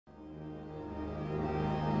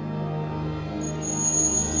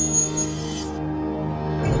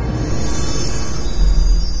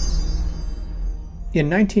In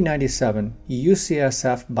 1997,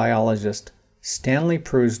 UCSF biologist Stanley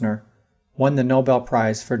Prusiner won the Nobel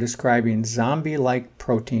Prize for describing zombie-like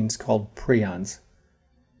proteins called prions.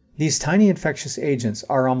 These tiny infectious agents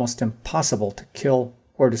are almost impossible to kill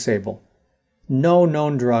or disable. No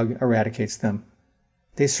known drug eradicates them.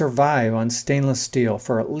 They survive on stainless steel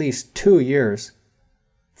for at least 2 years.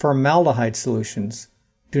 Formaldehyde solutions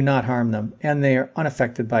do not harm them, and they are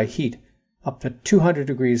unaffected by heat up to 200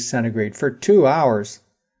 degrees centigrade for 2 hours.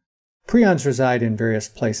 Prions reside in various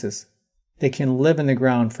places. They can live in the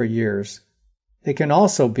ground for years. They can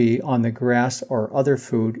also be on the grass or other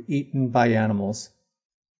food eaten by animals.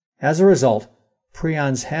 As a result,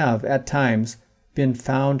 prions have, at times, been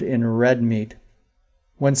found in red meat.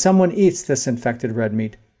 When someone eats this infected red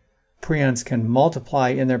meat, prions can multiply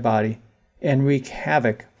in their body and wreak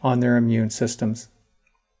havoc on their immune systems.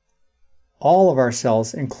 All of our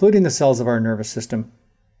cells, including the cells of our nervous system,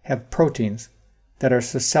 have proteins that are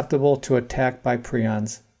susceptible to attack by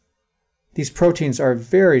prions. These proteins are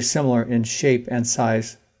very similar in shape and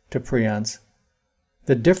size to prions.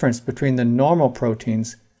 The difference between the normal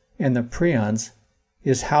proteins and the prions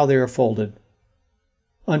is how they are folded.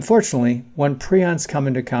 Unfortunately, when prions come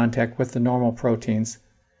into contact with the normal proteins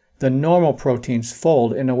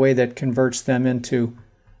fold in a way that converts them into,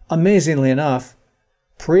 amazingly enough,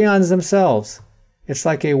 prions themselves. It's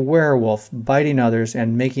like a werewolf biting others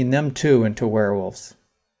and making them too into werewolves.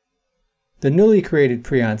 The newly created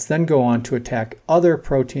prions then go on to attack other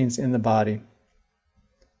proteins in the body.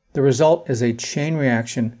 The result is a chain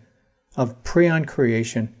reaction of prion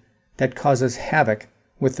creation that causes havoc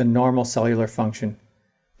with the normal cellular function,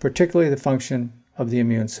 particularly the function of the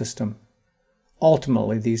immune system.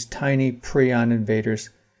 Ultimately, these tiny prion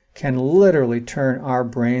invaders can literally turn our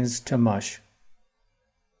brains to mush.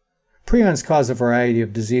 Prions cause a variety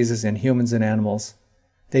of diseases in humans and animals.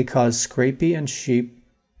 They cause scrapie in sheep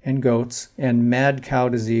and goats and mad cow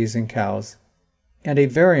disease in cows, and a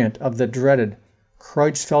variant of the dreaded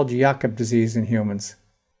Creutzfeldt-Jakob disease in humans.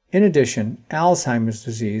 In addition, Alzheimer's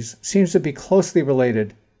disease seems to be closely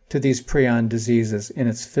related to these prion diseases in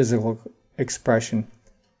its physical expression.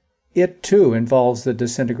 It too involves the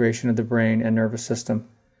disintegration of the brain and nervous system.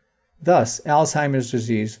 Thus, Alzheimer's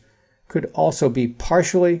disease could also be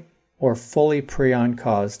partially or fully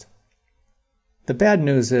prion-caused. The bad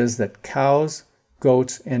news is that cows,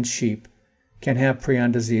 goats, and sheep can have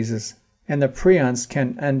prion diseases, and the prions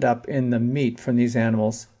can end up in the meat from these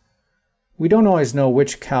animals. We don't always know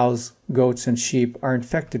which cows, goats, and sheep are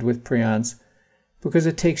infected with prions because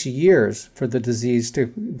it takes years for the disease to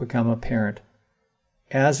become apparent.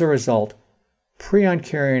 As a result,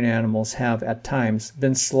 prion-carrying animals have at times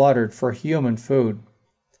been slaughtered for human food.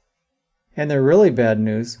 And the really bad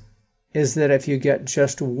news is that if you get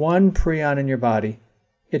just one prion in your body,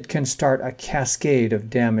 it can start a cascade of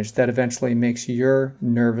damage that eventually makes your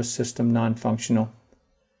nervous system non-functional.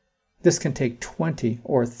 This can take 20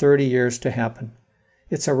 or 30 years to happen.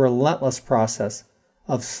 It's a relentless process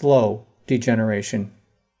of slow degeneration.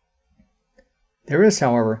 There is,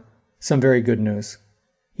 however, some very good news.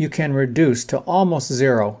 You can reduce to almost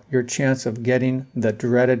zero your chance of getting the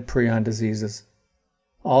dreaded prion diseases.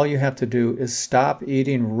 All you have to do is stop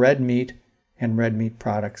eating red meat and red meat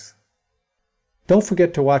products. Don't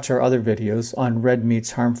forget to watch our other videos on red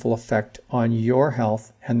meat's harmful effect on your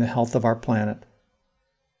health and the health of our planet.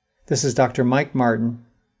 This is Dr. Mike Martin,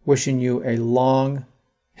 wishing you a long,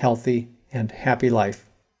 healthy, and happy life.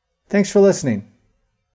 Thanks for listening.